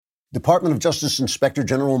Department of Justice Inspector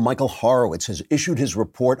General Michael Horowitz has issued his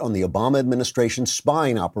report on the Obama administration's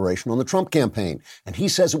spying operation on the Trump campaign, and he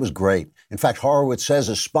says it was great. In fact, Horowitz says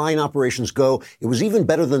as spying operations go, it was even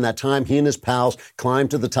better than that time he and his pals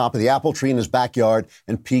climbed to the top of the apple tree in his backyard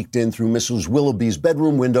and peeked in through Mrs. Willoughby's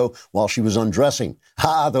bedroom window while she was undressing.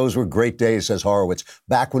 Those were great days, says Horowitz,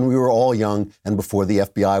 back when we were all young and before the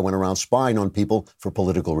FBI went around spying on people for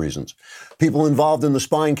political reasons. People involved in the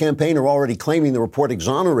spying campaign are already claiming the report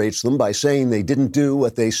exonerates them by saying they didn't do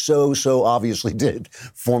what they so obviously did.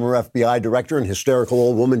 Former FBI director and hysterical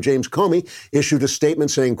old woman James Comey issued a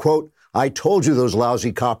statement saying, quote, "I told you those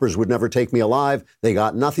lousy coppers would never take me alive. They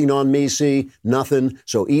got nothing on me, see? Nothing.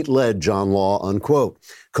 So eat lead, John Law," unquote.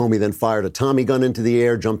 Comey then fired a Tommy gun into the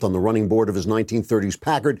air, jumped on the running board of his 1930s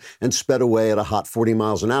Packard, and sped away at a hot 40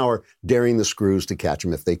 miles an hour, daring the screws to catch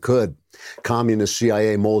him if they could. Communist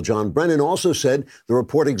CIA mole John Brennan also said the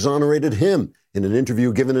report exonerated him. In an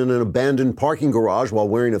interview given in an abandoned parking garage while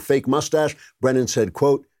wearing a fake mustache, Brennan said,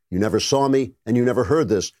 quote, "You never saw me and you never heard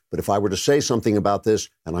this, but if I were to say something about this,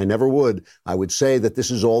 and I never would, I would say that this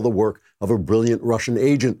is all the work of a brilliant Russian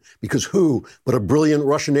agent, because who but a brilliant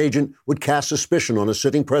Russian agent would cast suspicion on a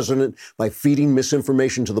sitting president by feeding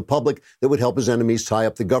misinformation to the public that would help his enemies tie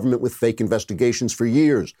up the government with fake investigations for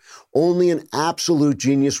years? Only an absolute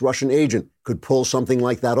genius Russian agent could pull something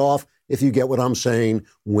like that off, if you get what I'm saying,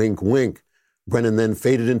 wink, wink." Brennan then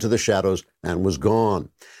faded into the shadows and was gone.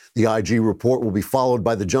 The IG report will be followed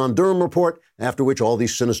by the John Durham report, after which all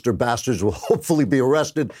these sinister bastards will hopefully be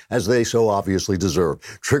arrested, as they so obviously deserve.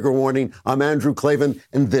 Trigger warning, I'm Andrew Klavan,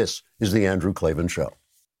 and this is The Andrew Klavan Show.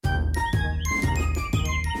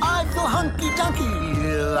 I feel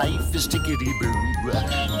hunky-dunky, life is tickety-boo.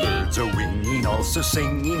 Birds are winging, also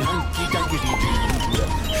singing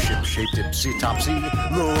hunky-dunky-doo. Ship-shaped ipsy-topsy,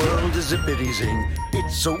 the world is zippity-zing.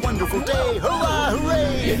 It's a wonderful day, hurrah,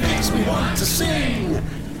 hooray! It makes me want to sing.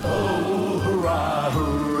 Oh, hurrah,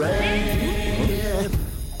 hooray!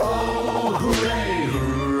 Oh, hooray,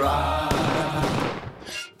 hurrah!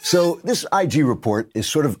 So this IG report is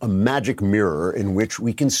sort of a magic mirror in which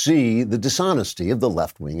we can see the dishonesty of the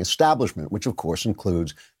left-wing establishment, which of course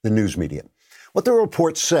includes the news media. What the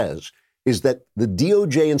report says is that the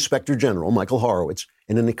DOJ Inspector General, Michael Horowitz,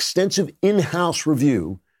 in an extensive in-house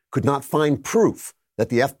review, could not find proof that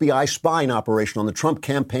the FBI spying operation on the Trump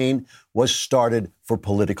campaign was started for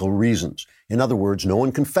political reasons. In other words, no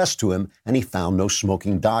one confessed to him, and he found no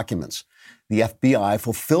smoking documents. The FBI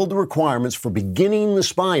fulfilled the requirements for beginning the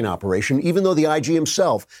spying operation, even though the IG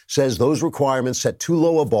himself says those requirements set too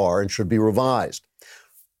low a bar and should be revised.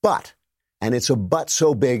 But, and it's a but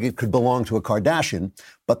so big it could belong to a Kardashian,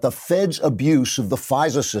 but the Fed's abuse of the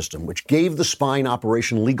FISA system, which gave the spying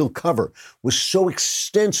operation legal cover, was so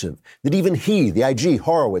extensive that even he, the IG,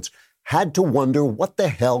 Horowitz, had to wonder what the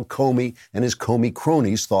hell Comey and his Comey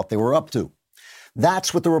cronies thought they were up to.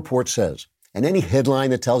 That's what the report says. And any headline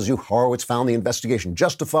that tells you Horowitz found the investigation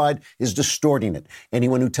justified is distorting it.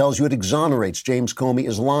 Anyone who tells you it exonerates James Comey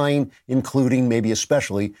is lying, including, maybe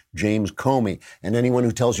especially, James Comey. And anyone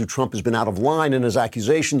who tells you Trump has been out of line in his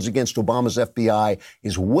accusations against Obama's FBI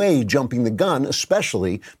is way jumping the gun,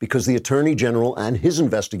 especially because the Attorney General and his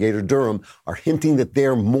investigator, Durham, are hinting that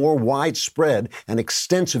their more widespread and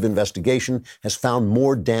extensive investigation has found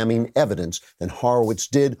more damning evidence than Horowitz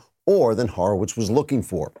did or than Horowitz was looking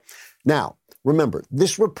for. Now, remember,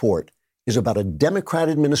 this report is about a Democrat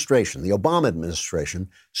administration, the Obama administration,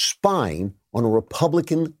 spying on a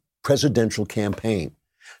Republican presidential campaign.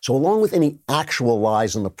 So along with any actual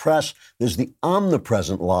lies in the press, there's the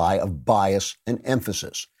omnipresent lie of bias and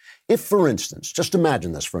emphasis. If, for instance, just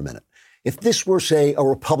imagine this for a minute, if this were, say, a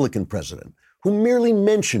Republican president who merely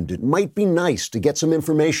mentioned it might be nice to get some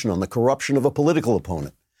information on the corruption of a political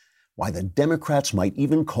opponent, why, the Democrats might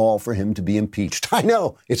even call for him to be impeached. I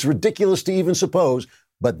know, it's ridiculous to even suppose,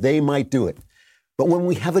 but they might do it. But when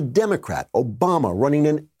we have a Democrat, Obama, running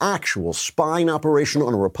an actual spying operation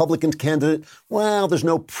on a Republican candidate, well, there's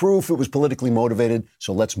no proof it was politically motivated,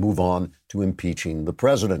 so let's move on to impeaching the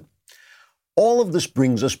president. All of this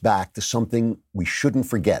brings us back to something we shouldn't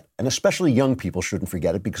forget, and especially young people shouldn't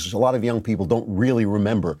forget it, because a lot of young people don't really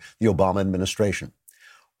remember the Obama administration.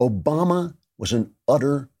 Obama was an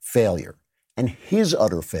utter failure, and his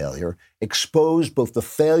utter failure exposed both the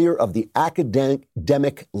failure of the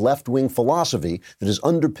academic left-wing philosophy that has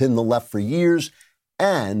underpinned the left for years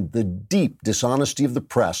and the deep dishonesty of the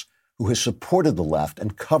press who has supported the left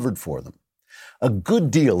and covered for them. A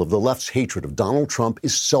good deal of the left's hatred of Donald Trump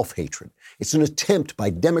is self-hatred. It's an attempt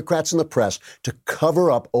by Democrats and the press to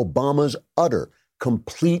cover up Obama's utter,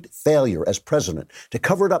 complete failure as president, to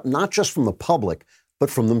cover it up not just from the public,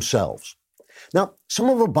 but from themselves. Now, some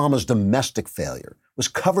of Obama's domestic failure was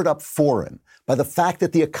covered up for him by the fact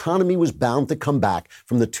that the economy was bound to come back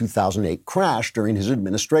from the 2008 crash during his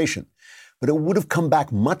administration. But it would have come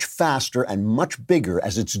back much faster and much bigger,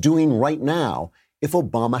 as it's doing right now, if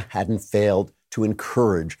Obama hadn't failed to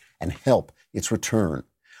encourage and help its return.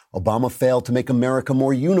 Obama failed to make America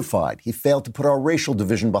more unified. He failed to put our racial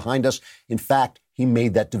division behind us. In fact, he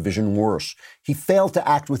made that division worse. He failed to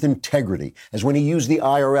act with integrity, as when he used the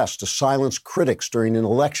IRS to silence critics during an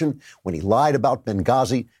election, when he lied about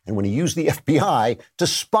Benghazi, and when he used the FBI to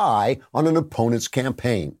spy on an opponent's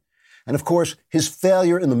campaign. And of course, his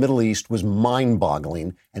failure in the Middle East was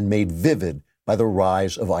mind-boggling and made vivid by the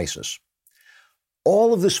rise of ISIS.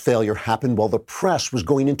 All of this failure happened while the press was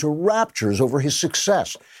going into raptures over his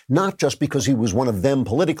success, not just because he was one of them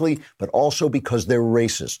politically, but also because they're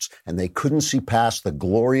racists, and they couldn't see past the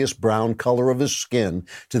glorious brown color of his skin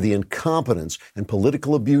to the incompetence and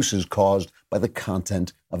political abuses caused by the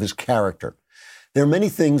content of his character. There are many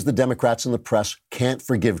things the Democrats and the press can't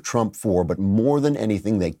forgive Trump for, but more than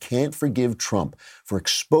anything, they can't forgive Trump for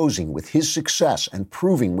exposing with his success and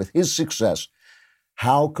proving with his success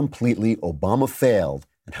how completely Obama failed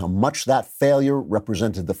and how much that failure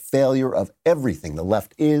represented the failure of everything the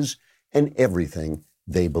left is and everything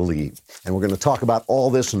they believe. And we're going to talk about all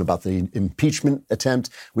this and about the impeachment attempt,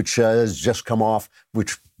 which has just come off,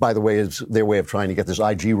 which, by the way, is their way of trying to get this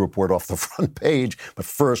IG report off the front page. But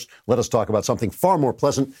first, let us talk about something far more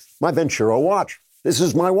pleasant, my Venturo watch. This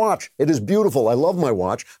is my watch. It is beautiful. I love my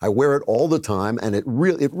watch. I wear it all the time, and it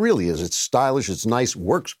really is. It's stylish. It's nice.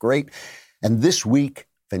 Works great. And this week,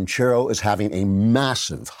 Venturo is having a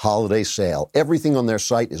massive holiday sale. Everything on their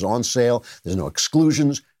site is on sale. There's no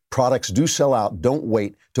exclusions. Products do sell out. Don't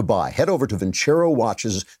wait to buy. Head over to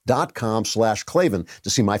VenturoWatches.com/Klavan to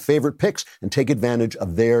see my favorite picks and take advantage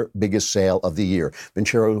of their biggest sale of the year.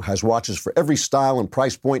 Venturo has watches for every style and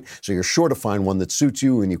price point, so you're sure to find one that suits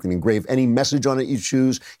you, and you can engrave any message on it you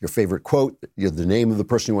choose, your favorite quote, the name of the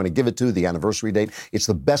person you want to give it to, the anniversary date. It's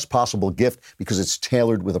the best possible gift because it's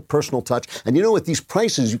tailored with a personal touch. And you know, at these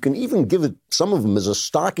prices, you can even give it, some of them, as a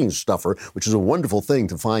stocking stuffer, which is a wonderful thing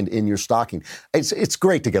to find in your stocking. It's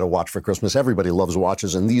great to get a watch for Christmas. Everybody loves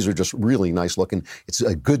watches, and these are just really nice looking. It's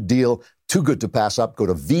a good deal, too good to pass up. Go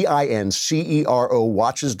to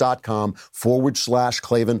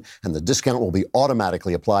VinceroWatches.com/Klavan, and the discount will be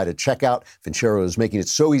automatically applied at checkout. Vincero is making it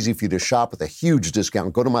so easy for you to shop with a huge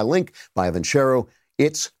discount. Go to my link, buy a Vincero.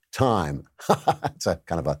 It's time. It's a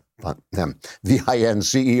kind of a fun.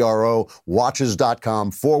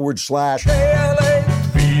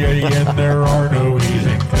 VinceroWatches.com/LAVAN. There are no easy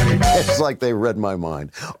things. It's like they read my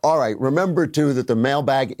mind. All right. Remember, too, that the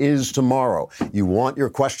mailbag is tomorrow. You want your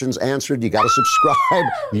questions answered. You got to subscribe.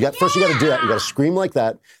 First, you got to do that. You got to scream like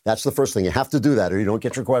that. That's the first thing. You have to do that or you don't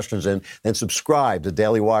get your questions in. Then subscribe to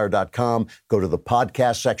dailywire.com. Go to the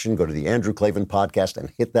podcast section. Go to the Andrew Klavan podcast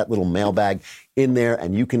and hit that little mailbag in there.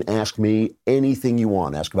 And you can ask me anything you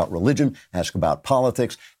want. Ask about religion. Ask about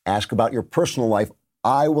politics. Ask about your personal life.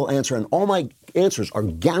 I will answer, and all my answers are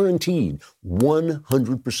guaranteed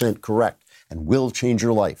 100% correct and will change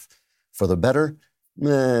your life. For the better,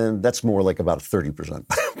 that's more like about 30%.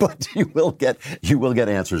 But you will get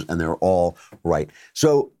answers, and they're all right.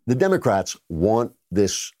 So the Democrats want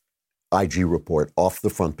this IG report off the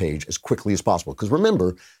front page as quickly as possible. Because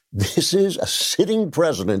remember, this is a sitting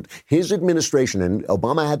president, his administration, and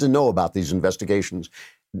Obama had to know about these investigations.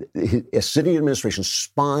 A sitting administration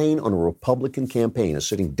spying on a Republican campaign, a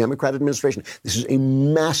sitting Democrat administration. This is a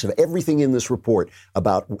massive, everything in this report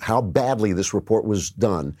about how badly this report was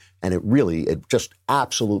done. And it just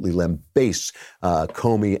absolutely lambastes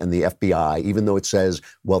Comey and the FBI, even though it says,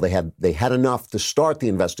 well, they had enough to start the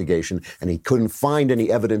investigation and he couldn't find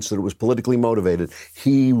any evidence that it was politically motivated.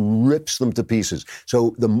 He rips them to pieces.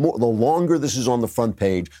 So the longer this is on the front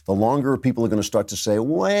page, the longer people are going to start to say,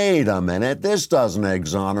 wait a minute, this doesn't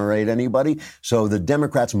exonerate anybody. So the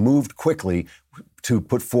Democrats moved quickly to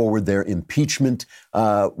put forward their impeachment,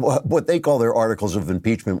 what they call their articles of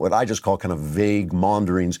impeachment, what I just call kind of vague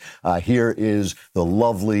maunderings. Here is the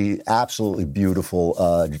lovely, absolutely beautiful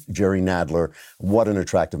Jerry Nadler. What an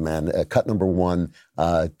attractive man. Cut number 1,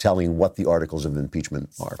 telling what the articles of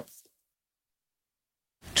impeachment are.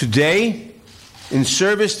 Today, in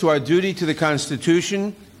service to our duty to the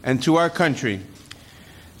Constitution and to our country,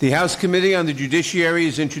 the House Committee on the Judiciary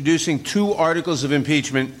is introducing 2 articles of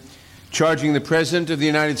impeachment charging the President of the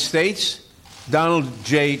United States, Donald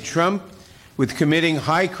J. Trump, with committing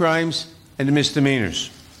high crimes and misdemeanors.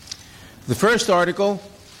 The first article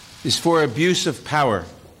is for abuse of power.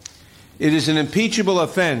 It is an impeachable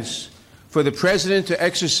offense for the President to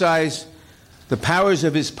exercise the powers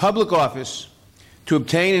of his public office to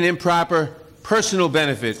obtain an improper personal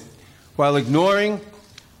benefit while ignoring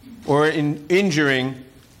or injuring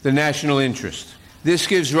the national interest. This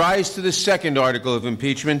gives rise to the second article of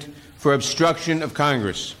impeachment for obstruction of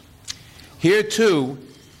Congress. Here, too,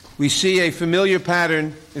 we see a familiar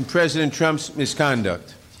pattern in President Trump's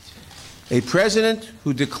misconduct. A president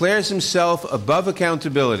who declares himself above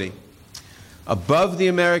accountability, above the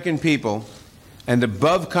American people, and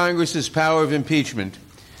above Congress's power of impeachment,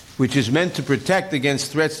 which is meant to protect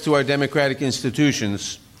against threats to our democratic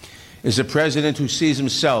institutions, is a president who sees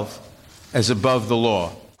himself as above the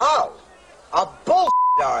law. Oh, a bullshit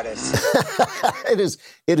artist.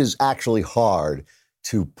 It is actually hard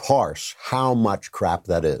to parse how much crap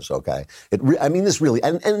that is, okay? This really,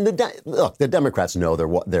 and the Democrats know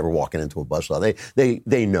they're walking into a buzzsaw.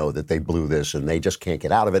 They know that they blew this and they just can't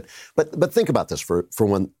get out of it. But think about this for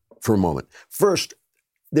a moment. First,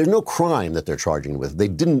 there's no crime that they're charging with.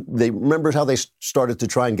 They remember how they started to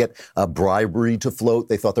try and get bribery to float.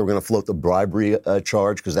 They thought they were going to float the bribery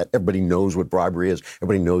charge because everybody knows what bribery is.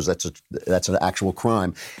 Everybody knows that's an actual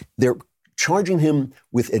crime. They're charging him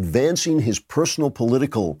with advancing his personal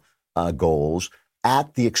political goals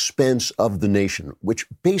at the expense of the nation, which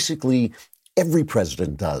basically every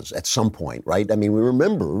president does at some point, right? I mean,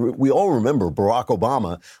 we all remember Barack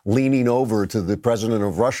Obama leaning over to the president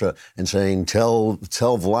of Russia and saying, tell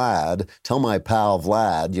my pal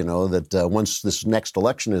Vlad, that once this next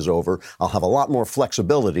election is over, I'll have a lot more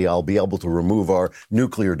flexibility. I'll be able to remove our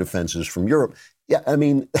nuclear defenses from Europe. Yeah, I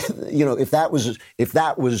mean, if that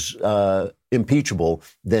was impeachable,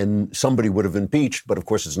 then somebody would have impeached. But of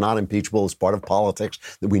course, it's not impeachable. It's part of politics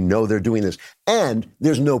that we know they're doing this. And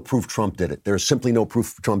there's no proof Trump did it. There's simply no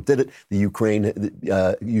proof Trump did it.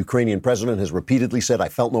 The Ukrainian president has repeatedly said, I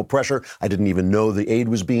felt no pressure. I didn't even know the aid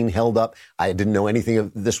was being held up. I didn't know anything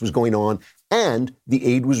of this was going on. And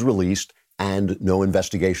the aid was released. And no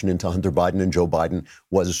investigation into Hunter Biden and Joe Biden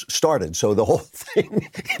was started. So the whole thing,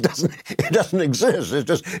 it doesn't exist.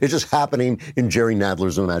 It's just happening in Jerry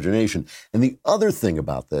Nadler's imagination. And the other thing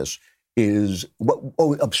about this is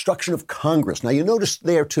obstruction of Congress. Now, you notice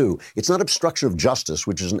there, too, it's not obstruction of justice,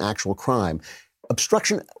 which is an actual crime.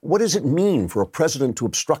 Obstruction, what does it mean for a president to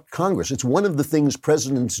obstruct Congress? It's one of the things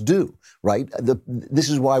presidents do, right? This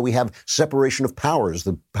is why we have separation of powers.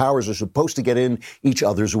 The powers are supposed to get in each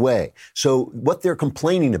other's way. So what they're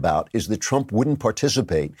complaining about is that Trump wouldn't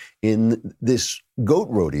participate in this goat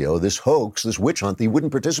rodeo, this hoax, this witch hunt. He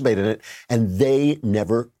wouldn't participate in it, and they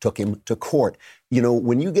never took him to court.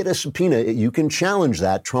 When you get a subpoena, you can challenge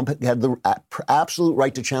that. Trump had the absolute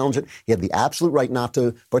right to challenge it. He had the absolute right not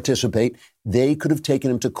to participate. They could have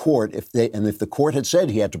taken him to court if the court had said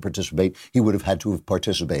he had to participate, he would have had to have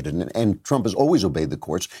participated. And Trump has always obeyed the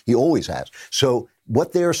courts. He always has. So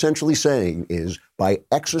what they're essentially saying is by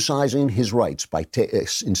exercising his rights, by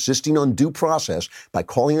insisting on due process, by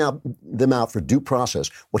calling them out for due process,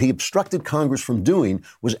 what he obstructed Congress from doing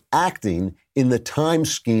was acting in the time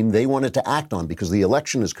scheme they wanted to act on, because the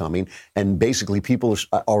election is coming. And basically people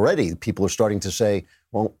are starting to say,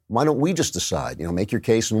 well, why don't we just decide, make your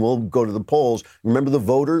case and we'll go to the polls. Remember the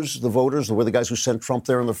voters were the guys who sent Trump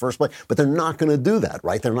there in the first place. But they're not going to do that,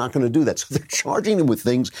 right? They're not going to do that. So they're charging him with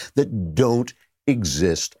things that don't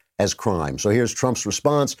exist as crime. So here's Trump's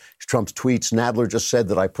response. Trump's tweets. Nadler just said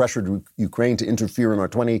that I pressured Ukraine to interfere in our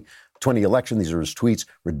 2020 election. These are his tweets.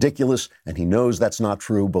 Ridiculous. And he knows that's not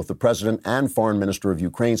true. Both the president and foreign minister of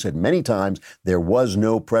Ukraine said many times there was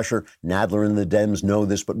no pressure. Nadler and the Dems know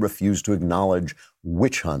this, but refuse to acknowledge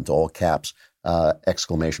witch hunt, all caps,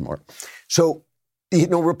 exclamation mark. So,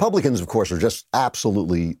 Republicans, of course, are just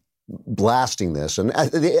absolutely blasting this. And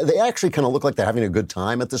they actually kind of look like they're having a good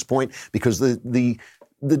time at this point, because the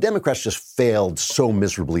Democrats just failed so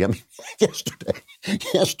miserably. I mean,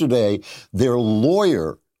 yesterday, their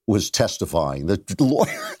lawyer was testifying. The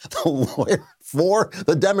lawyer for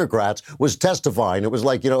the Democrats was testifying. It was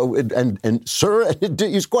like, and sir,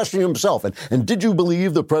 he's questioning himself. And did you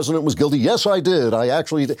believe the president was guilty? Yes, I did. I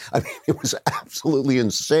actually did. I mean, it was absolutely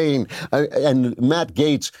insane. And Matt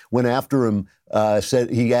Gaetz went after him.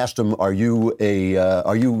 He asked him, are you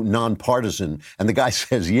nonpartisan? And the guy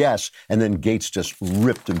says yes. And then Gaetz just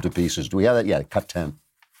ripped him to pieces. Do we have that? Yeah, cut 10.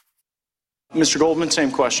 Mr. Goldman,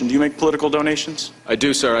 same question. Do you make political donations? I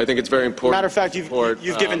do, sir. I think it's very important. Matter of fact, you've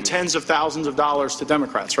given tens of thousands of dollars to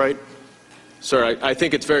Democrats, right? Sir, I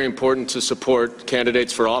think it's very important to support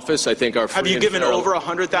candidates for office. I think our Have you given over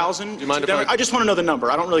 100,000? Do you mind if I just want to know the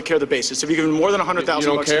number. I don't really care the basis. Have you given more than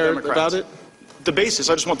 100,000 bucks to Democrats? You don't care about it? The basis.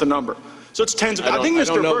 I just want the number. So it's tens of. I think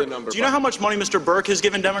Mr. Burke. Do you know how much money Mr. Burke has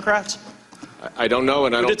given Democrats? I don't know,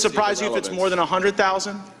 and I don't. Would it surprise you if it's more than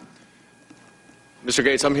 100,000? Mr.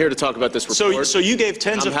 Gates, I'm here to talk about this report. So you gave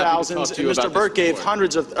tens of thousands, and Mr. Burke gave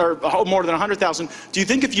hundreds of, or more than 100,000. Do you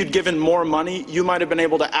think if you'd given more money, you might have been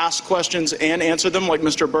able to ask questions and answer them like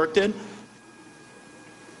Mr. Burke did?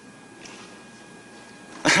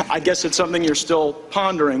 I guess it's something you're still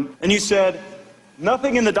pondering. And you said,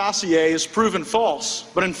 nothing in the dossier is proven false.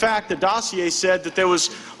 But in fact, the dossier said that there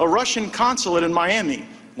was a Russian consulate in Miami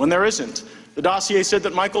when there isn't. The dossier said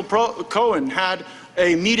that Michael Cohen had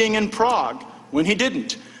a meeting in Prague when he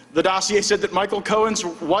didn't. The dossier said that Michael Cohen's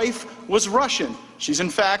wife was Russian. She's in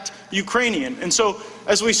fact Ukrainian. And so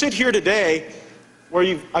as we sit here today, where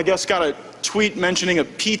you've, I guess, got a tweet mentioning a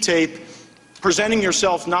P-tape, presenting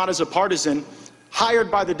yourself not as a partisan,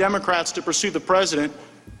 hired by the Democrats to pursue the president,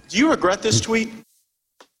 do you regret this tweet?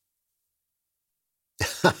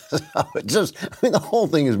 The whole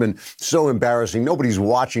thing has been so embarrassing. Nobody's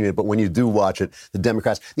watching it, but when you do watch it, the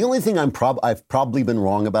Democrats. The only thing I've probably been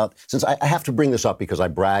wrong about, since I have to bring this up because I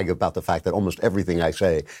brag about the fact that almost everything I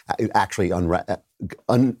say actually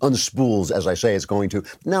unspools as I say it's going to.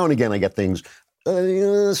 Now and again, I get things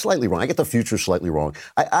slightly wrong. I get the future slightly wrong.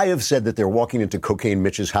 I have said that they're walking into Cocaine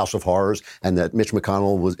Mitch's House of Horrors and that Mitch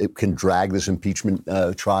McConnell can drag this impeachment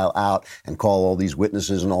trial out and call all these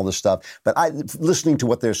witnesses and all this stuff. But listening to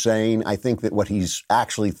what they're saying, I think that what he's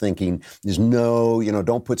actually thinking is no,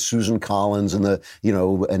 don't put Susan Collins and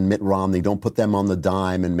and Mitt Romney, don't put them on the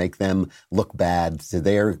dime and make them look bad to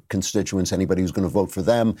their constituents, anybody who's going to vote for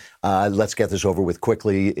them. Let's get this over with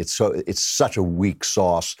quickly. It's such a weak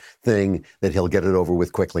sauce thing that he'll get it over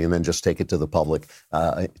with quickly and then just take it to the public,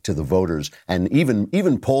 to the voters. And even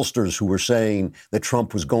pollsters who were saying that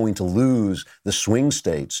Trump was going to lose the swing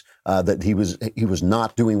states, that he was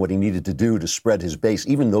not doing what he needed to do to spread his base.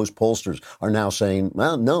 Even those pollsters are now saying,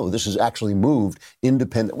 well, no, this has actually moved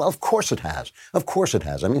independent. Well, of course it has. Of course it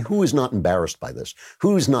has. I mean, who is not embarrassed by this?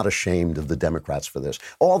 Who is not ashamed of the Democrats for this?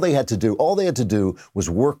 All they had to do was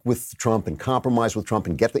work with Trump and compromise with Trump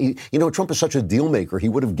and get Trump is such a deal maker. He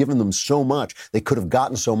would have given them so much. They could have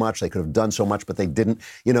gotten so much. They could have done so much, but they didn't,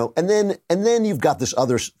 and then you've got this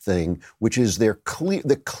other thing, which is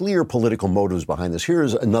the clear political motives behind this.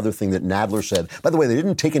 Here's another thing that Nadler said. By the way, they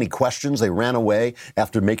didn't take any questions. They ran away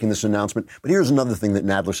after making this announcement. But here's another thing that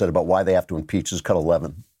Nadler said about why they have to impeach. This is cut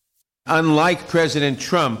 11. Unlike President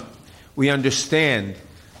Trump, we understand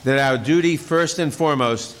that our duty first and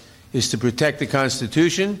foremost is to protect the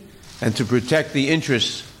Constitution and to protect the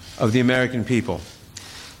interests of the American people.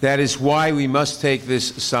 That is why we must take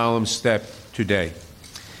this solemn step today.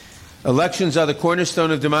 Elections are the cornerstone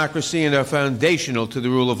of democracy and are foundational to the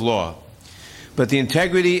rule of law. But the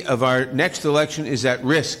integrity of our next election is at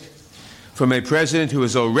risk from a president who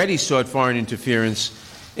has already sought foreign interference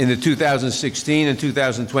in the 2016 and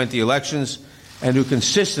 2020 elections and who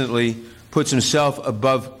consistently puts himself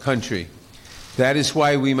above country. That is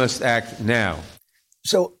why we must act now.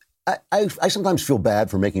 So I sometimes feel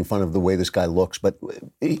bad for making fun of the way this guy looks, but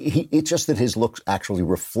it's just that his looks actually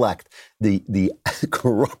reflect the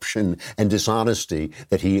corruption and dishonesty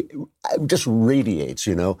that he just radiates,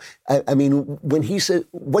 I mean, when he said,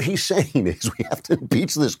 what he's saying is we have to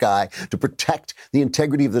impeach this guy to protect the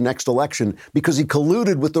integrity of the next election because he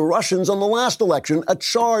colluded with the Russians on the last election, a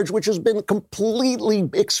charge which has been completely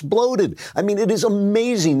exploded. I mean, it is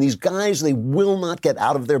amazing. These guys, they will not get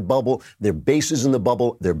out of their bubble. Their base is in the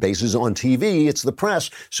bubble. Their base is on TV. It's the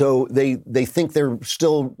press. So they think they're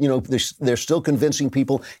still, they're still convincing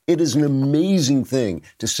people. It is an amazing thing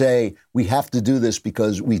to say we have to do this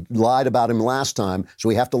because we lied about him last time, so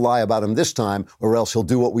we have to lie about him this time, or else he'll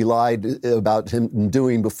do what we lied about him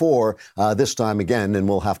doing before this time again, and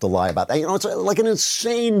we'll have to lie about that. It's like an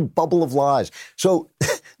insane bubble of lies. So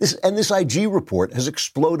this IG report has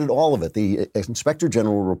exploded all of it, the Inspector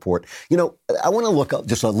General report. I want to look up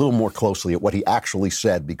just a little more closely at what he actually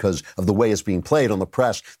said because of the way it's being played on the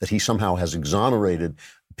press, that he somehow has exonerated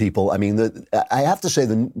people. I mean, I have to say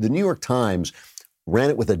the New York Times ran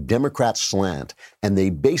it with a Democrat slant, and they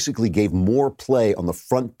basically gave more play on the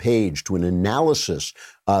front page to an analysis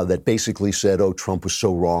that basically said, oh, Trump was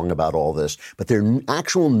so wrong about all this. But their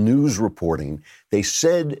actual news reporting, they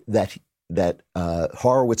said that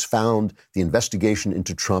Horowitz found the investigation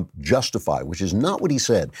into Trump justified, which is not what he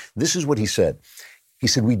said. This is what he said. He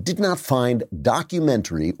said, we did not find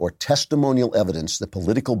documentary or testimonial evidence that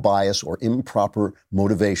political bias or improper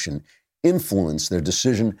motivation influenced their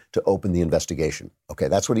decision to open the investigation. Okay,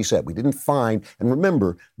 that's what he said. We didn't find, and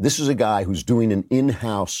remember, this is a guy who's doing an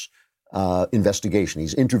in-house investigation.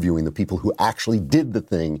 He's interviewing the people who actually did the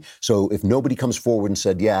thing. So if nobody comes forward and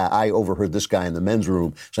said, yeah, I overheard this guy in the men's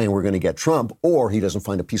room saying we're going to get Trump, or he doesn't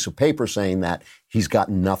find a piece of paper saying that, he's got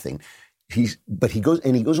nothing. But he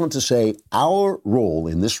goes on to say, our role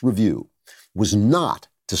in this review was not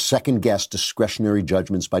to second-guess discretionary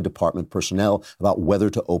judgments by department personnel about whether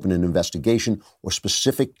to open an investigation or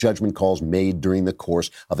specific judgment calls made during the course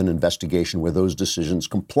of an investigation where those decisions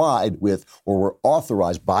complied with or were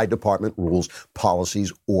authorized by department rules,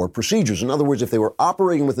 policies, or procedures. In other words, if they were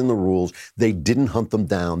operating within the rules, they didn't hunt them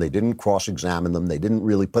down, they didn't cross-examine them, they didn't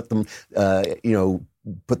really put them,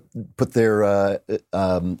 put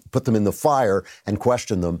them in the fire and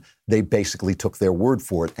question them. They basically took their word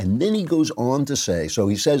for it. And then he goes on to say, so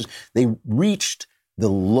he says they reached the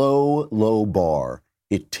low bar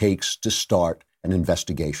it takes to start an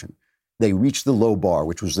investigation. They reached the low bar,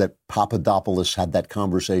 which was that Papadopoulos had that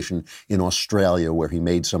conversation in Australia where he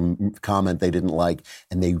made some comment they didn't like,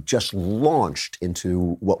 and they just launched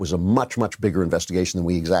into what was a much, much bigger investigation than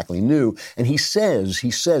we exactly knew. And he says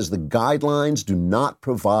the guidelines do not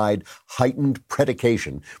provide heightened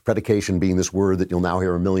predication being this word that you'll now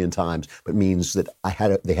hear a million times, but means that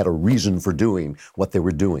they had a reason for doing what they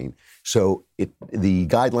were doing. So the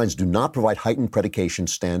guidelines do not provide heightened predication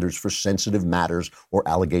standards for sensitive matters or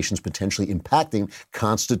allegations potentially impacting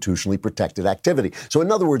constitutionally protected activity. So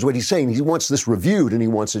in other words, what he's saying, he wants this reviewed and he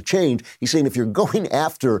wants a change. He's saying if you're going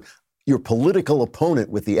after your political opponent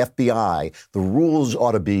with the FBI, the rules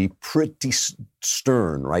ought to be pretty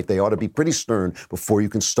stern, right? They ought to be pretty stern before you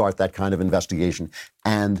can start that kind of investigation.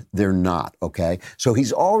 And they're not, okay? So he's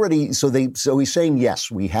saying, yes,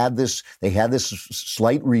 they had this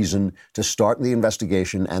slight reason to start the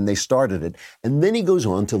investigation, and they started it. And then he goes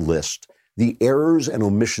on to list the errors and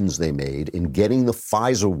omissions they made in getting the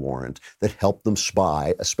FISA warrant that helped them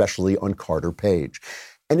spy, especially on Carter Page.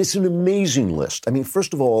 And it's an amazing list. I mean,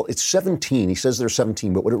 first of all, it's 17. He says there's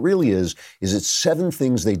 17, but what it really is it's 7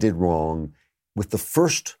 things they did wrong with the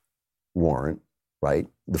first warrant, right?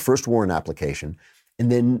 The first warrant application, and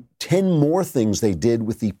then 10 more things they did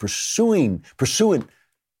with the pursuant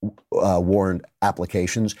warrant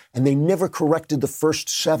applications, and they never corrected the first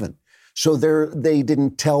 7. So they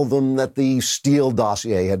didn't tell them that the Steele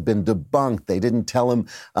dossier had been debunked. They didn't tell them,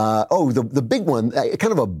 the big one,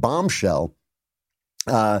 kind of a bombshell,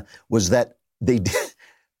 was that they did,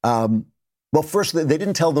 first, they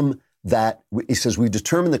didn't tell them that, he says, we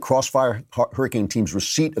determined the Crossfire Hurricane Team's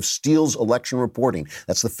receipt of Steele's election reporting.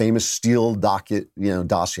 That's the famous Steele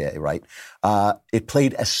dossier, right? It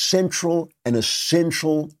played a central and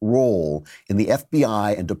essential role in the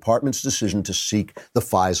FBI and department's decision to seek the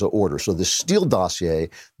FISA order. So the Steele dossier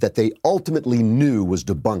that they ultimately knew was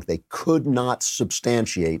debunked, they could not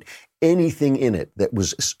substantiate anything in it that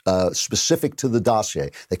was specific to the dossier.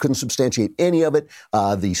 They couldn't substantiate any of it.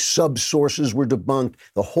 The sub-sources were debunked.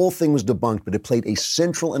 The whole thing was debunked, but it played a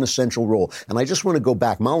central and essential role. And I just want to go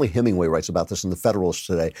back. Molly Hemingway writes about this in The Federalist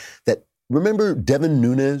today, that remember Devin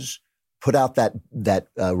Nunes put out that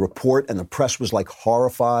report, and the press was like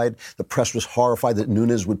horrified. The press was horrified that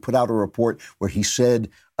Nunes would put out a report where he said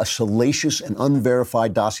a salacious and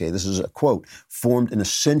unverified dossier, this is a quote, formed an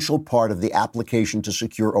essential part of the application to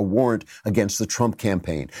secure a warrant against the Trump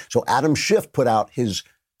campaign. So Adam Schiff put out his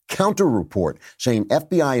counter report saying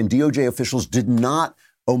FBI and DOJ officials did not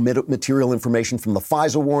omit material information from the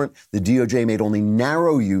FISA warrant. The DOJ made only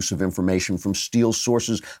narrow use of information from Steele's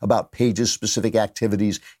sources about Page's specific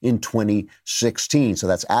activities in 2016. So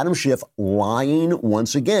that's Adam Schiff lying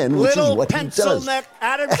once again, which is what he does. Little pencil neck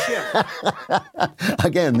Adam Schiff.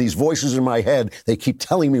 Again, these voices in my head, they keep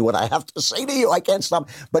telling me what I have to say to you. I can't stop.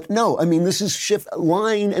 But no, I mean, this is Schiff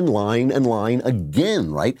lying and lying and lying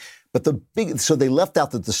again, right? But so they left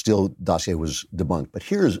out that the Steele dossier was debunked. But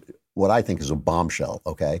here's what I think is a bombshell,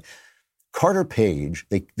 okay? Carter Page,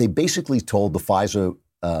 they basically told the FISA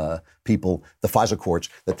people, the FISA courts,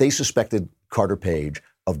 that they suspected Carter Page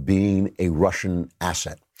of being a Russian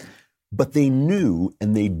asset. But they knew,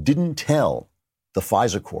 and they didn't tell the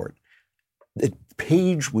FISA court, that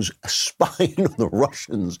Page was spying on the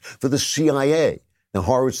Russians for the CIA. Now,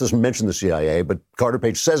 Horowitz doesn't mention the CIA, but Carter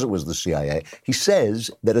Page says it was the CIA. He says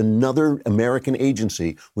that another American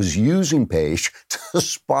agency was using Page to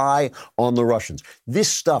spy on the Russians. This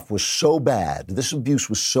stuff was so bad, this abuse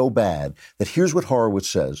was so bad, that here's what Horowitz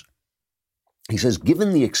says. He says,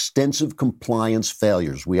 given the extensive compliance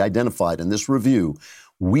failures we identified in this review,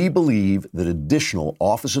 We believe that additional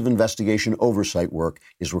Office of Investigation oversight work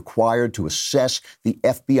is required to assess the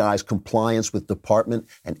FBI's compliance with Department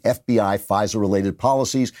and FBI FISA-related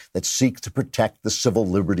policies that seek to protect the civil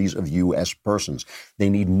liberties of U.S. persons.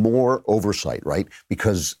 They need more oversight, right?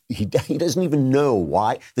 Because he doesn't even know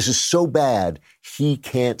why. This is so bad, he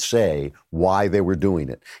can't say why they were doing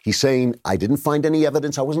it. He's saying, I didn't find any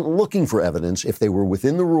evidence. I wasn't looking for evidence. If they were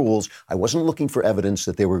within the rules, I wasn't looking for evidence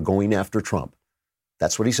that they were going after Trump.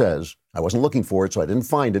 That's what he says. I wasn't looking for it, so I didn't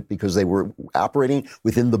find it because they were operating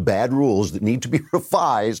within the bad rules that need to be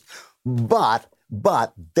revised. But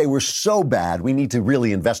they were so bad, we need to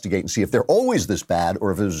really investigate and see if they're always this bad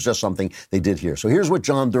or if it was just something they did here. So here's what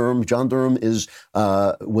John Durham is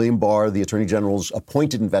William Barr, the Attorney General's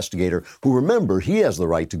appointed investigator, who, remember, he has the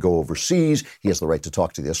right to go overseas. He has the right to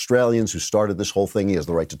talk to the Australians who started this whole thing. He has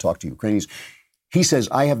the right to talk to Ukrainians. He says,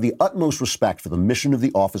 I have the utmost respect for the mission of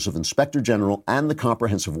the Office of Inspector General and the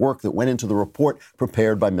comprehensive work that went into the report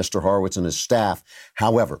prepared by Mr. Horowitz and his staff.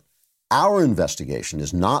 However, our investigation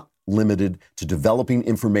is not limited to developing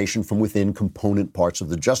information from within component parts of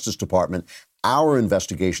the Justice Department. Our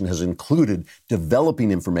investigation has included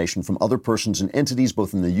developing information from other persons and entities,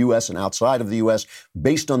 both in the U.S. and outside of the U.S.,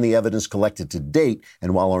 based on the evidence collected to date.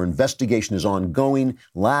 And while our investigation is ongoing,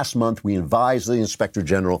 last month we advised the Inspector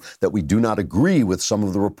General that we do not agree with some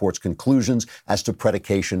of the report's conclusions as to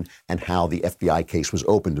predication and how the FBI case was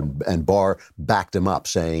opened. And Barr backed him up,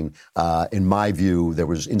 saying, in my view, there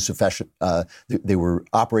was insufficient. They were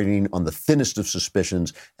operating on the thinnest of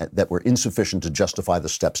suspicions that were insufficient to justify the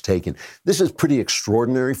steps taken. This is pretty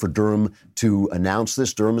extraordinary for Durham to announce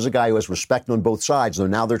this. Durham is a guy who has respect on both sides, though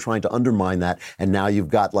now they're trying to undermine that. And now you've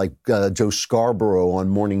got like Joe Scarborough on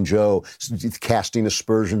Morning Joe casting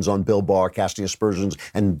aspersions on Bill Barr, casting aspersions,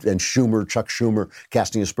 and Chuck Schumer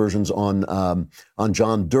casting aspersions on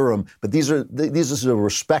John Durham. But these is a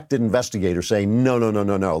respected investigator saying, no.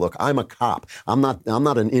 Look, I'm a cop. I'm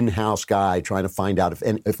not an in-house guy trying to find out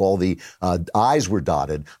if all the I's were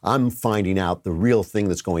dotted. I'm finding out the real thing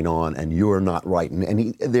that's going on, and you're not right.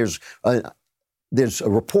 And there's a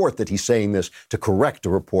report that he's saying this to correct a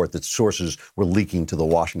report that sources were leaking to the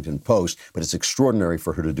Washington Post, but it's extraordinary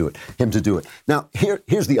for him to do it. Now,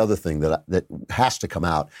 here's the other thing that has to come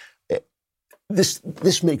out.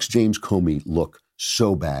 This makes James Comey look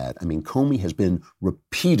so bad. I mean, Comey has been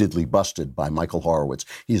repeatedly busted by Michael Horowitz.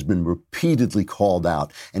 He has been repeatedly called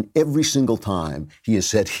out. And every single time he has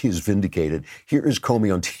said he is vindicated, here is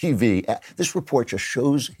Comey on TV. This report just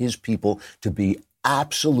shows his people to be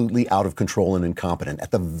absolutely out of control and incompetent.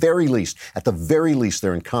 At the very least,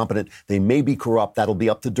 they're incompetent. They may be corrupt. That'll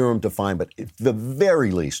be up to Durham to find. But at the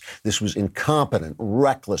very least, this was incompetent,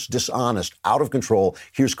 reckless, dishonest, out of control.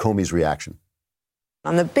 Here's Comey's reaction.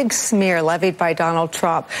 On the big smear levied by Donald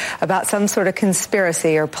Trump about some sort of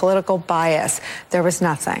conspiracy or political bias, there was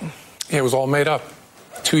nothing. It was all made up.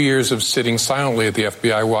 2 years of sitting silently at the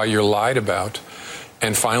FBI while you're lied about.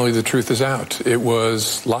 And finally, the truth is out. It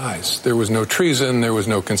was lies. There was no treason. There was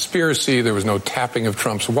no conspiracy. There was no tapping of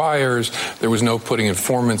Trump's wires. There was no putting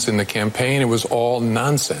informants in the campaign. It was all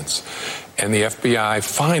nonsense. And the FBI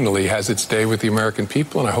finally has its day with the American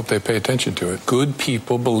people, and I hope they pay attention to it. Good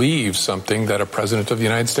people believe something that a president of the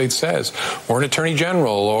United States says, or an attorney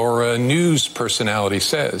general, or a news personality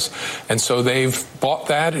says. And so they've bought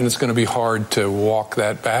that, and it's going to be hard to walk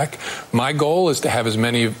that back. My goal is to have as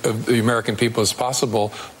many of the American people as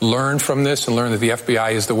possible learn from this and learn that the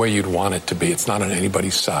FBI is the way you'd want it to be. It's not on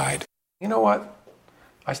anybody's side. You know what?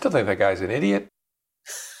 I still think that guy's an idiot.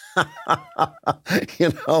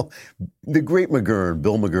 The great McGurn,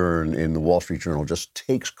 Bill McGurn in the Wall Street Journal just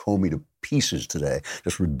takes Comey to pieces today,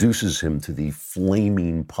 just reduces him to the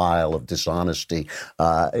flaming pile of dishonesty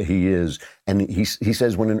he is. And he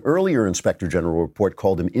says when an earlier Inspector General report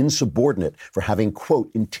called him insubordinate for having,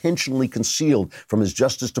 quote, intentionally concealed from his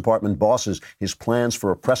Justice Department bosses his plans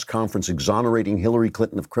for a press conference exonerating Hillary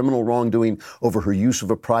Clinton of criminal wrongdoing over her use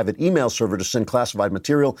of a private email server to send classified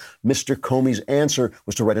material, Mr. Comey's answer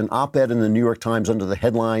was to write an op-ed in the New York Times under the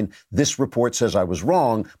headline, "This report says I was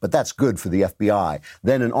wrong, but that's good for the FBI."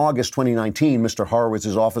 Then in August 2019, Mr.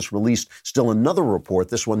 Horowitz's office released still another report,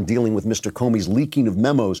 this one dealing with Mr. Comey's leaking of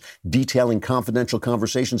memos detailing confidential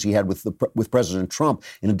conversations he had with President Trump,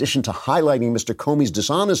 in addition to highlighting Mr. Comey's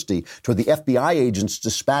dishonesty toward the FBI agents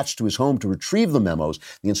dispatched to his home to retrieve the memos.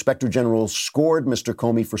 The Inspector General scored Mr.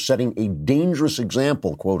 Comey for setting a dangerous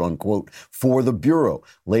example, quote unquote, for the Bureau.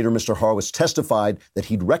 Later, Mr. Horowitz testified that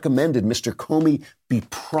he'd recommended Mr. Comey be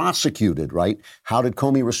prosecuted, right? How did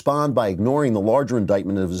Comey respond? By ignoring the larger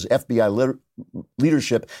indictment of his FBI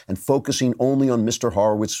leadership and focusing only on Mr.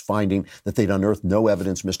 Horowitz's finding that they'd unearthed no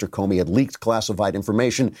evidence Mr. Comey had leaked classified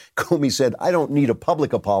information. Comey said, I don't need a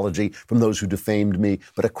public apology from those who defamed me,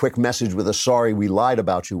 but a quick message with a sorry we lied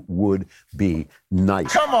about you would be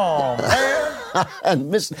nice. Come on, man.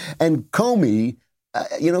 and Comey,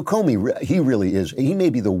 Comey, he really is. He may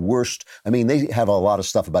be the worst. I mean, they have a lot of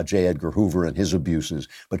stuff about J. Edgar Hoover and his abuses,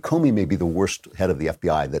 but Comey may be the worst head of the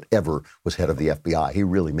FBI that ever was head of the FBI. He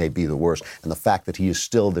really may be the worst. And the fact that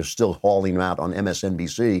they're still hauling him out on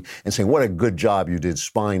MSNBC and saying, what a good job you did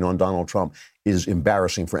spying on Donald Trump, is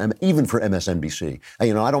embarrassing even for MSNBC.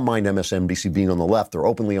 And, I don't mind MSNBC being on the left. They're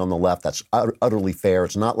openly on the left. That's utterly fair.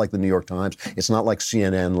 It's not like the New York Times. It's not like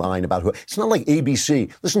CNN lying about who. It's not like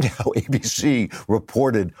ABC. Listen to how ABC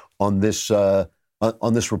reported on this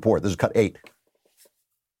report. This is cut 8.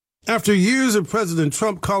 After years of President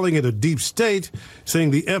Trump calling it a deep state,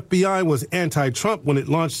 saying the FBI was anti-Trump when it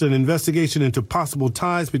launched an investigation into possible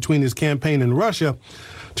ties between his campaign and Russia,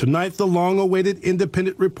 tonight the long-awaited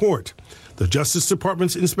independent report, the Justice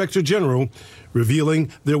Department's Inspector General,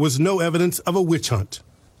 revealing there was no evidence of a witch hunt,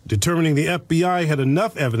 determining the FBI had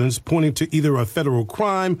enough evidence pointing to either a federal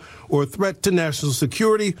crime or a threat to national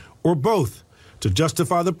security, or both, to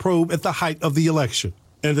justify the probe at the height of the election,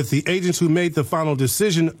 and that the agents who made the final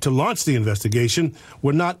decision to launch the investigation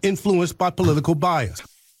were not influenced by political bias.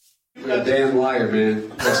 You're a damn liar, man.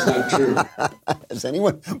 That's not true. Has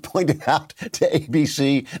anyone pointed out to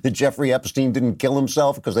ABC that Jeffrey Epstein didn't kill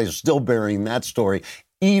himself? Because they're still burying that story.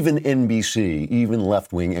 Even NBC, even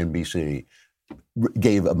left-wing NBC,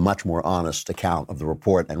 gave a much more honest account of the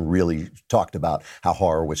report and really talked about how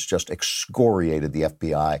Horowitz just excoriated the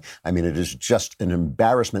FBI. I mean, it is just an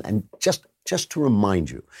embarrassment. And just to remind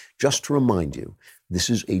you, this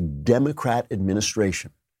is a Democrat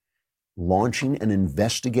administration launching an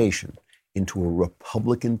investigation into a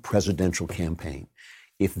Republican presidential campaign.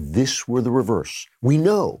 If this were the reverse, we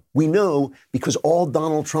know because all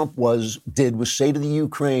Donald Trump did was say to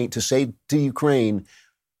Ukraine,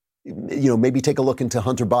 maybe take a look into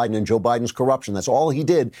Hunter Biden and Joe Biden's corruption. That's all he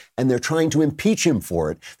did. And they're trying to impeach him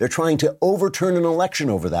for it. They're trying to overturn an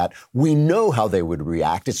election over that. We know how they would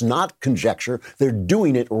react. It's not conjecture. They're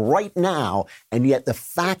doing it right now. And yet the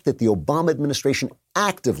fact that the Obama administration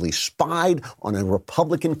actively spied on a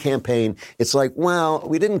Republican campaign, it's like, well,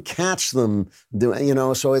 we didn't catch them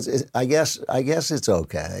doing, so I guess it's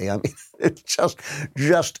okay. I mean, it's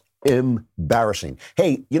just embarrassing.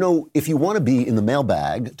 Hey, if you want to be in the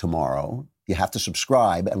mailbag tomorrow, you have to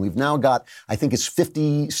subscribe. And we've now got, I think it's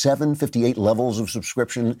 58 levels of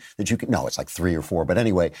subscription that you can, no, it's like 3 or 4. But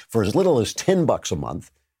anyway, for as little as $10 a month,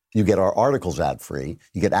 you get our articles ad-free.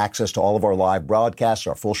 You get access to all of our live broadcasts,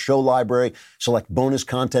 our full show library, select bonus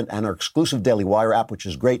content, and our exclusive Daily Wire app, which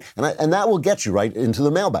is great. And that will get you right into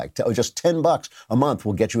the mailbag. Just $10 a month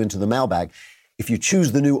will get you into the mailbag. If you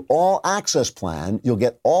choose the new all-access plan, you'll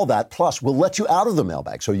get all that. Plus, we'll let you out of the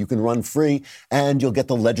mailbag so you can run free, and you'll get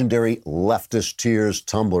the legendary Leftist Tears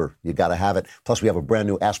Tumbler. You got to have it. Plus, we have a brand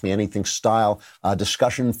new Ask Me Anything style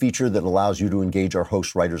discussion feature that allows you to engage our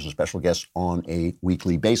hosts, writers, and special guests on a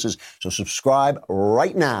weekly basis. So subscribe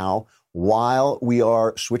right now while we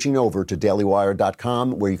are switching over to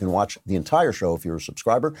dailywire.com, where you can watch the entire show if you're a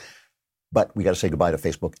subscriber. But we got to say goodbye to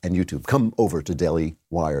Facebook and YouTube. Come over to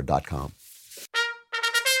dailywire.com.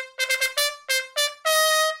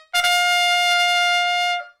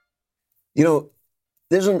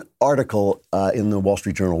 There's an article in the Wall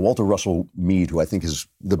Street Journal, Walter Russell Mead, who I think is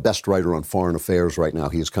the best writer on foreign affairs right now.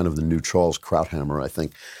 He is kind of the new Charles Krauthammer, I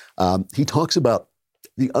think. He talks about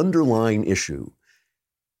the underlying issue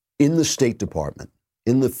in the State Department,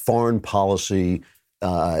 in the foreign policy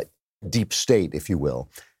deep state, if you will,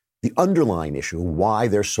 the underlying issue, why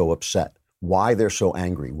they're so upset, why they're so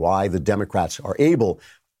angry, why the Democrats are able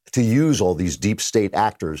to use all these deep state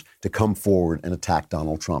actors to come forward and attack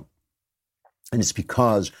Donald Trump. And it's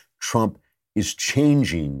because Trump is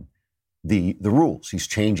changing the rules. He's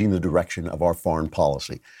changing the direction of our foreign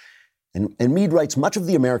policy. And Mead writes, much of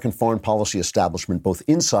the American foreign policy establishment, both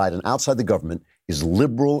inside and outside the government, is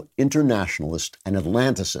liberal, internationalist, and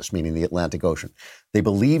Atlanticist, meaning the Atlantic Ocean. They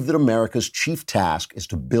believe that America's chief task is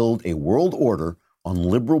to build a world order on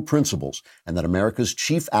liberal principles, and that America's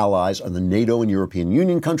chief allies are the NATO and European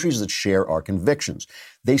Union countries that share our convictions.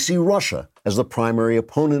 They see Russia as the primary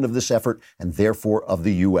opponent of this effort and therefore of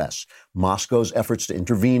the U.S. Moscow's efforts to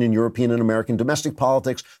intervene in European and American domestic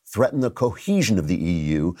politics threaten the cohesion of the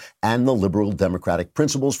EU and the liberal democratic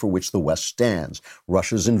principles for which the West stands.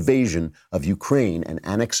 Russia's invasion of Ukraine and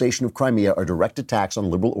annexation of Crimea are direct attacks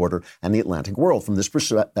on liberal order and the Atlantic world. From this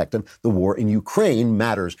perspective, the war in Ukraine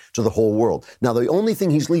matters to the whole world. Now, the only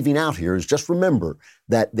thing he's leaving out here is just remember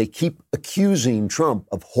that they keep accusing Trump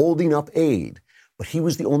of holding up aid. But he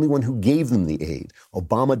was the only one who gave them the aid.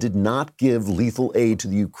 Obama did not give lethal aid to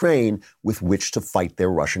the Ukraine with which to fight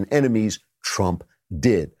their Russian enemies. Trump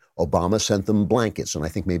did. Obama sent them blankets and I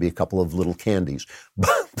think maybe a couple of little candies.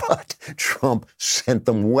 But Trump sent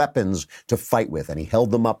them weapons to fight with, and he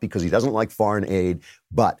held them up because he doesn't like foreign aid.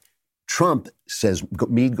 But Trump says,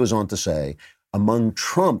 Meade goes on to say, among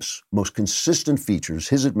Trump's most consistent features,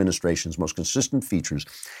 his administration's most consistent features,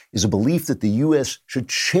 is a belief that the U.S. should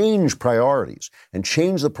change priorities and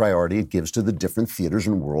change the priority it gives to the different theaters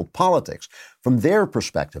in world politics. From their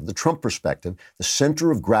perspective, the Trump perspective, the center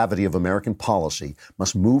of gravity of American policy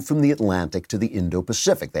must move from the Atlantic to the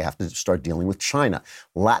Indo-Pacific. They have to start dealing with China.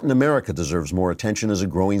 Latin America deserves more attention as a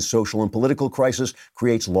growing social and political crisis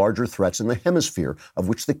creates larger threats in the hemisphere, of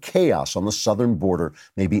which the chaos on the southern border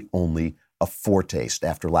may be only a foretaste.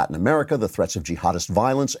 After Latin America, the threats of jihadist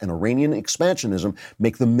violence and Iranian expansionism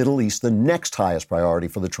make the Middle East the next highest priority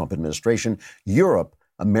for the Trump administration. Europe,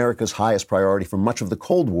 America's highest priority for much of the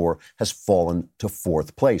Cold War, has fallen to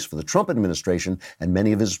fourth place. For the Trump administration and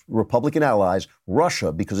many of his Republican allies,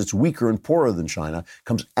 Russia, because it's weaker and poorer than China,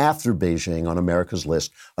 comes after Beijing on America's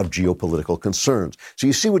list of geopolitical concerns. So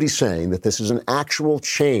you see what he's saying, that this is an actual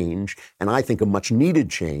change, and I think a much needed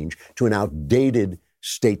change, to an outdated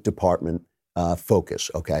State Department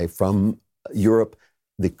focus, okay, from Europe,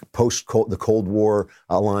 the Cold War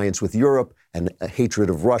alliance with Europe and a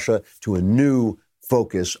hatred of Russia, to a new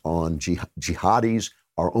focus on jihadis,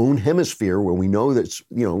 our own hemisphere, where we know that,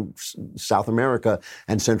 South America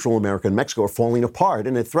and Central America and Mexico are falling apart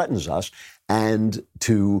and it threatens us, and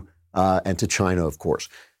to China, of course.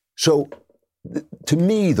 So to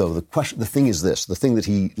me, though, the thing is this, the thing that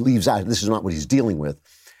he leaves out, this is not what he's dealing with,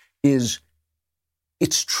 is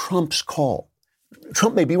it's Trump's call.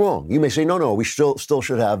 Trump may be wrong. You may say, no, we still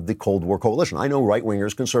should have the Cold War coalition. I know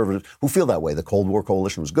right-wingers, conservatives who feel that way. The Cold War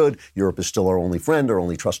coalition was good. Europe is still our only friend, our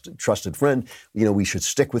only trusted friend. We should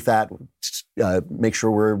stick with that, make sure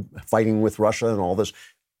we're fighting with Russia and all this.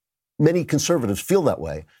 Many conservatives feel that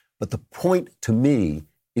way. But the point to me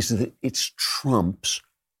is that it's Trump's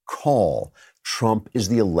call. Trump is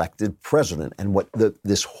the elected president. And what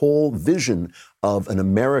this whole vision of an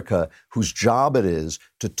America whose job it is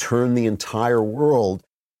to turn the entire world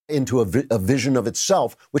into a vision of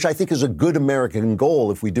itself, which I think is a good American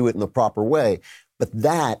goal if we do it in the proper way. But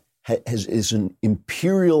that is an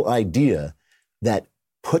imperial idea that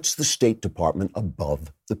puts the State Department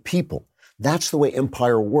above the people. That's the way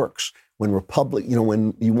empire works. When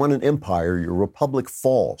when you want an empire, your republic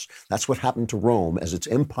falls. That's what happened to Rome. As its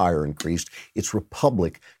empire increased, its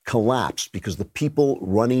republic collapsed because the people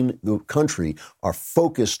running the country are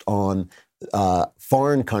focused on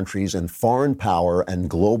foreign countries and foreign power and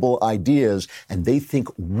global ideas, and they think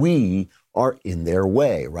we are in their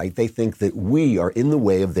way, right? They think that we are in the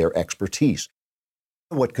way of their expertise.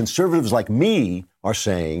 What conservatives like me are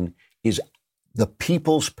saying is the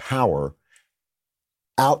people's power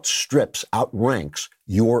outranks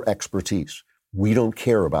your expertise. We don't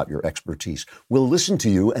care about your expertise. We'll listen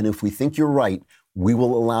to you, and if we think you're right, we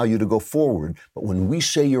will allow you to go forward. But when we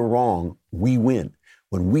say you're wrong, we win.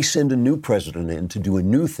 When we send a new president in to do a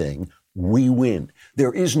new thing, we win.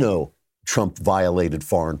 There is no Trump violated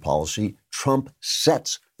foreign policy. Trump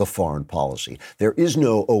sets the foreign policy. There is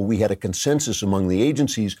no, we had a consensus among the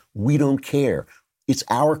agencies. We don't care. It's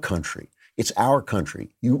our country. It's our country.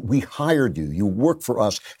 We hired you. You work for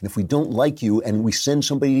us. And if we don't like you and we send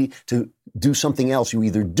somebody to do something else, you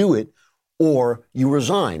either do it or you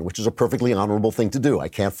resign, which is a perfectly honorable thing to do. I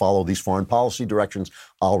can't follow these foreign policy directions.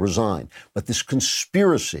 I'll resign. But this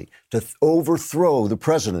conspiracy to overthrow the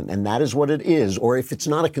president, and that is what it is, or if it's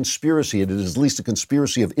not a conspiracy, it is at least a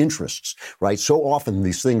conspiracy of interests, right? So often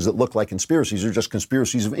these things that look like conspiracies are just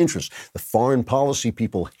conspiracies of interest. The foreign policy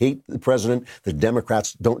people hate the president. The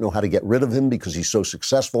Democrats don't know how to get rid of him because he's so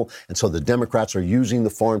successful. And so the Democrats are using the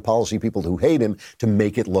foreign policy people who hate him to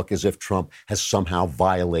make it look as if Trump has somehow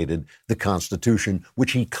violated the Constitution,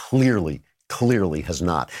 which he clearly has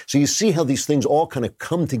not. So you see how these things all kind of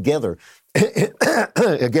come together.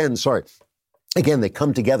 Again, sorry. Again, they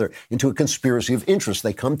come together into a conspiracy of interest.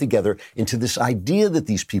 They come together into this idea that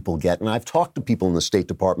these people get. And I've talked to people in the State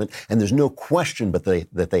Department, and there's no question but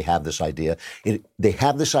that they have this idea. They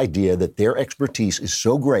have this idea that their expertise is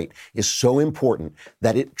so great, is so important,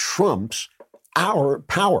 that it trumps our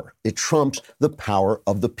power. It trumps the power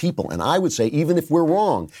of the people. And I would say, even if we're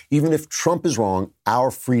wrong, even if Trump is wrong,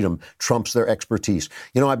 our freedom trumps their expertise.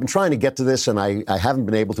 You know, I've been trying to get to this, and I haven't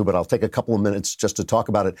been able to, but I'll take a couple of minutes just to talk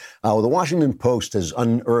about it. The Washington Post has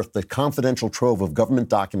unearthed a confidential trove of government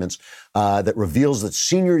documents that reveals that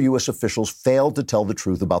senior U.S. officials failed to tell the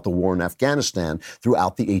truth about the war in Afghanistan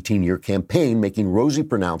throughout the 18-year campaign, making rosy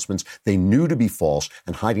pronouncements they knew to be false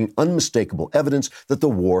and hiding unmistakable evidence that the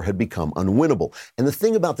war had become unwinnable. And the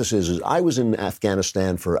thing about this is I was in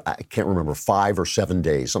Afghanistan for, I can't remember, 5 or 7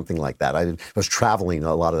 days, something like that. I was traveling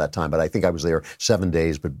a lot of that time, but I think I was there 7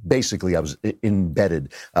 days. But basically, I was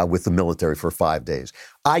embedded with the military for 5 days.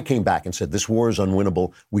 I came back and said, this war is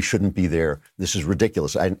unwinnable. We shouldn't be there. This is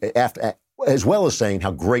ridiculous. As well as saying how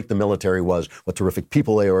great the military was, what terrific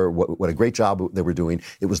people they were, what a great job they were doing.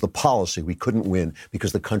 It was the policy. We couldn't win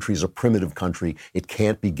because the country is a primitive country. It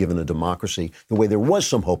can't be given a democracy the way there was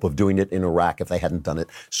some hope of doing it in Iraq if they hadn't done it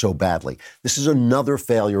so badly. This is another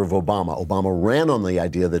failure of Obama. Obama ran on the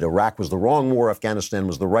idea that Iraq was the wrong war, Afghanistan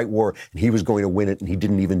was the right war, and he was going to win it, and he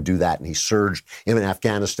didn't even do that. And he surged in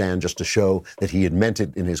Afghanistan just to show that he had meant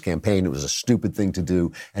it in his campaign. It was a stupid thing to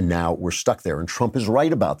do, and now we're stuck there. And Trump is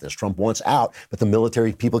right about this. Trump wants out, but the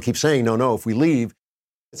military people keep saying, no, if we leave,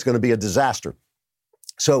 it's going to be a disaster.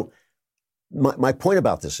 So my point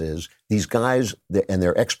about this is these guys and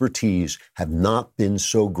their expertise have not been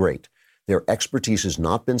so great. Their expertise has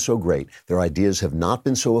not been so great. Their ideas have not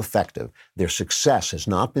been so effective. Their success has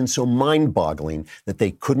not been so mind-boggling that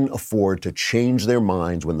they couldn't afford to change their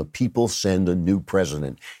minds when the people send a new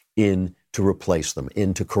president in to replace them,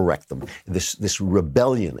 in to correct them. This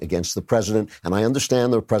rebellion against the president, and I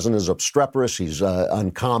understand the president is obstreperous, he's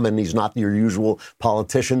uncommon, he's not your usual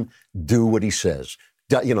politician. Do what he says.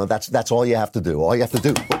 You know, that's all you have to do. All you have to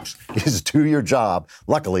do, folks, is do your job.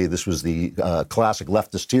 Luckily, this was the classic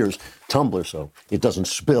leftist tears tumbler, so it doesn't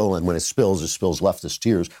spill, and when it spills leftist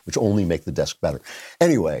tears, which only make the desk better.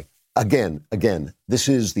 Anyway, Again, this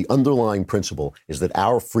is the underlying principle, is that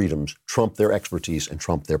our freedoms trump their expertise and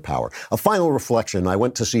trump their power. A final reflection. I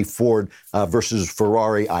went to see Ford versus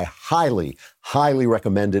Ferrari. I highly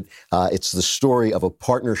recommend it. It's the story of a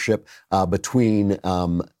partnership between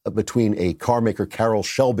a car maker, Carroll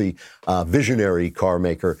Shelby, visionary car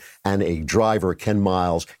maker, and a driver, Ken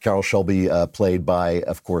Miles. Carroll Shelby played by,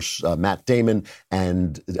 of course, Matt Damon,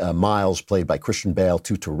 and Miles played by Christian Bale.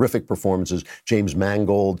 Two terrific performances. James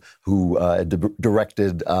Mangold, who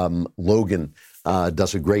directed Logan,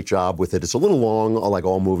 does a great job with it. It's a little long, like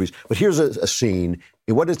all movies, but here's a scene.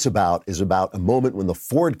 What it's about is about a moment when the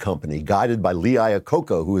Ford company, guided by Lee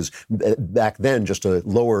Iacocca, who was back then just a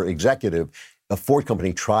lower executive, the Ford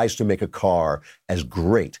company tries to make a car as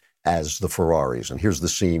great as the Ferraris. And here's the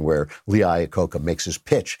scene where Lee Iacocca makes his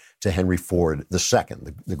pitch to Henry Ford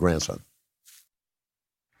II, the grandson.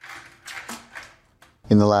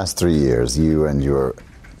 In the last 3 years, you and your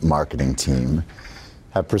marketing team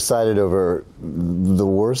have presided over the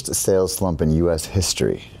worst sales slump in U.S.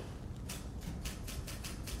 history.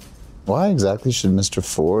 Why exactly should Mr.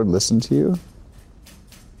 Ford listen to you?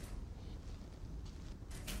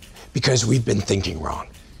 Because we've been thinking wrong.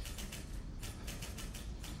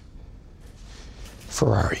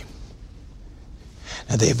 Ferrari.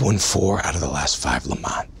 Now, they've won 4 out of the last 5 Le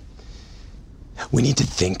Mans. We need to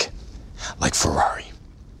think like Ferrari.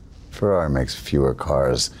 Ferrari makes fewer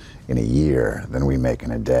cars in a year than we make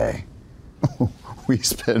in a day. We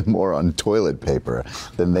spend more on toilet paper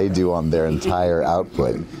than they do on their entire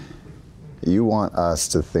output. You want us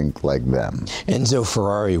to think like them. Enzo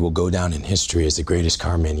Ferrari will go down in history as the greatest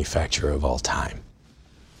car manufacturer of all time.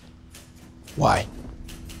 Why?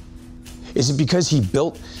 Is it because he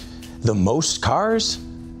built the most cars?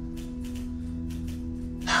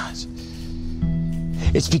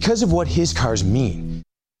 It's because of what his cars mean.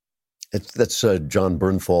 That's John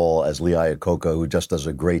Bernthal as Lee Iacocca, who just does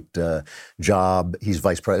a great job. He's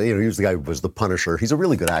vice president. You know, he was the guy who was the Punisher. He's a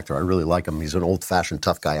really good actor. I really like him. He's an old-fashioned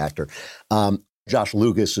tough guy actor. Josh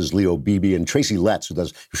Lucas is Leo Beebe, and Tracy Letts, who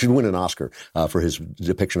should win an Oscar for his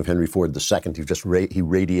depiction of Henry Ford II. He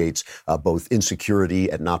radiates both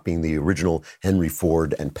insecurity at not being the original Henry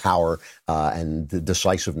Ford and power and the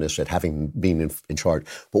decisiveness at having been in charge.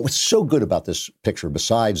 But what's so good about this picture,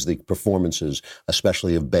 besides the performances,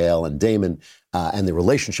 especially of Bale and Damon, and the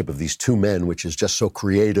relationship of these two men, which is just so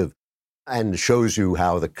creative, And shows you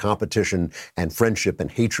how the competition and friendship and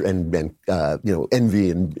hatred and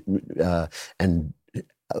envy and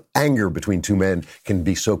anger between two men can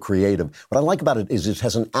be so creative. What I like about it is it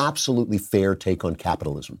has an absolutely fair take on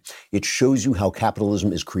capitalism. It shows you how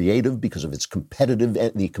capitalism is creative because of its competitive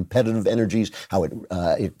energies, how it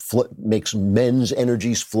makes men's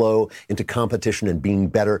energies flow into competition and being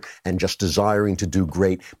better and just desiring to do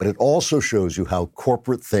great. But it also shows you how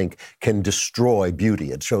corporate think can destroy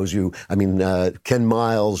beauty. It shows you, Ken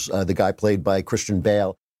Miles, the guy played by Christian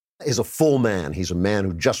Bale, is a full man. He's a man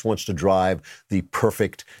who just wants to drive the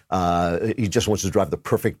perfect, lap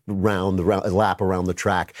around the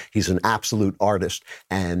track. He's an absolute artist.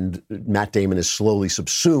 And Matt Damon is slowly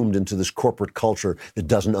subsumed into this corporate culture that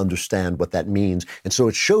doesn't understand what that means. And so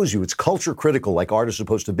it shows you it's culture critical, like art is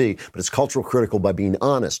supposed to be, but it's cultural critical by being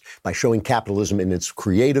honest, by showing capitalism in its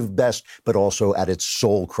creative best, but also at its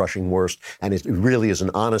soul-crushing worst. And it really is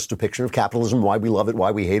an honest depiction of capitalism, why we love it,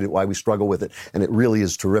 why we hate it, why we struggle with it. And it really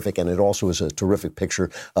is terrific. And it also is a terrific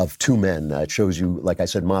picture of two men. It shows you, like I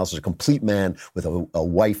said, Miles is a complete man with a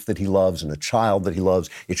wife that he loves and a child that he loves.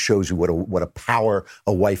 It shows you what a power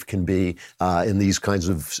a wife can be in these kinds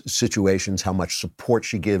of situations, how much support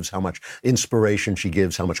she gives, how much inspiration she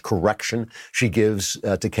gives, how much correction she gives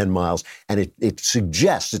to Ken Miles. And it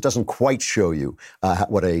suggests, it doesn't quite show you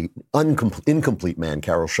what a incomplete man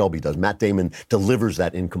Carroll Shelby does. Matt Damon delivers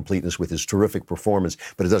that incompleteness with his terrific performance,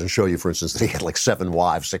 but it doesn't show you, for instance, that he had like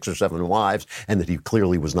 6 or 7 wives, and that he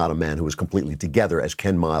clearly was not a man who was completely together as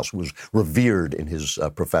Ken Miles, who was revered in his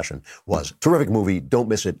profession, was. Terrific movie. Don't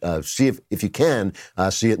miss it. See if you can,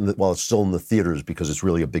 see it while it's still in the theaters, because it's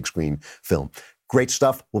really a big screen film. Great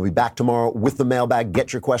stuff. We'll be back tomorrow with the mailbag.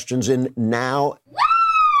 Get your questions in now. Woo!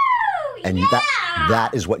 And yeah!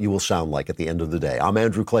 that is what you will sound like at the end of the day. I'm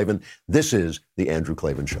Andrew Klavan. This is The Andrew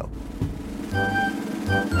Klavan Show.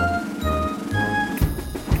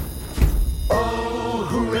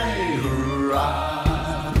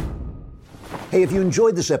 Hey, if you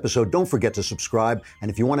enjoyed this episode, don't forget to subscribe. And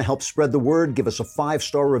if you want to help spread the word, give us a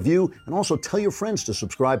 5-star review and also tell your friends to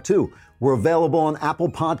subscribe too. We're available on Apple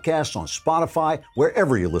Podcasts, on Spotify,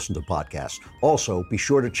 wherever you listen to podcasts. Also, be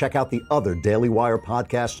sure to check out the other Daily Wire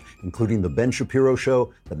podcasts, including The Ben Shapiro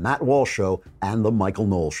Show, The Matt Walsh Show, and The Michael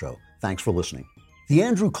Knowles Show. Thanks for listening. The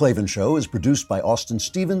Andrew Klavan Show is produced by Austin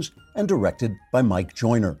Stevens and directed by Mike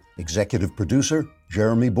Joyner. Executive producer,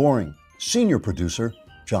 Jeremy Boring. Senior producer,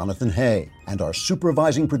 Jonathan Hay. And our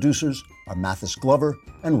supervising producers are Mathis Glover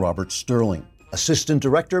and Robert Sterling. Assistant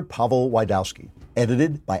director, Pavel Wydowski.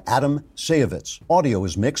 Edited by Adam Sayevitz. Audio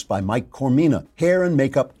is mixed by Mike Cormina. Hair and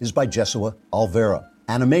makeup is by Jesua Alvera.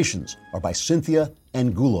 Animations are by Cynthia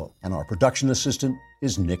Angulo. And our production assistant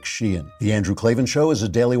is Nick Sheehan. The Andrew Klavan Show is a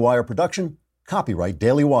Daily Wire production. Copyright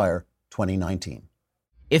Daily Wire 2019.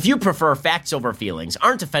 If you prefer facts over feelings,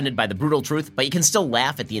 aren't offended by the brutal truth, but you can still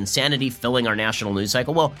laugh at the insanity filling our national news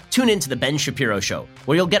cycle, well, tune in to The Ben Shapiro Show,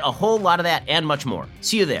 where you'll get a whole lot of that and much more.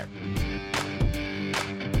 See you there.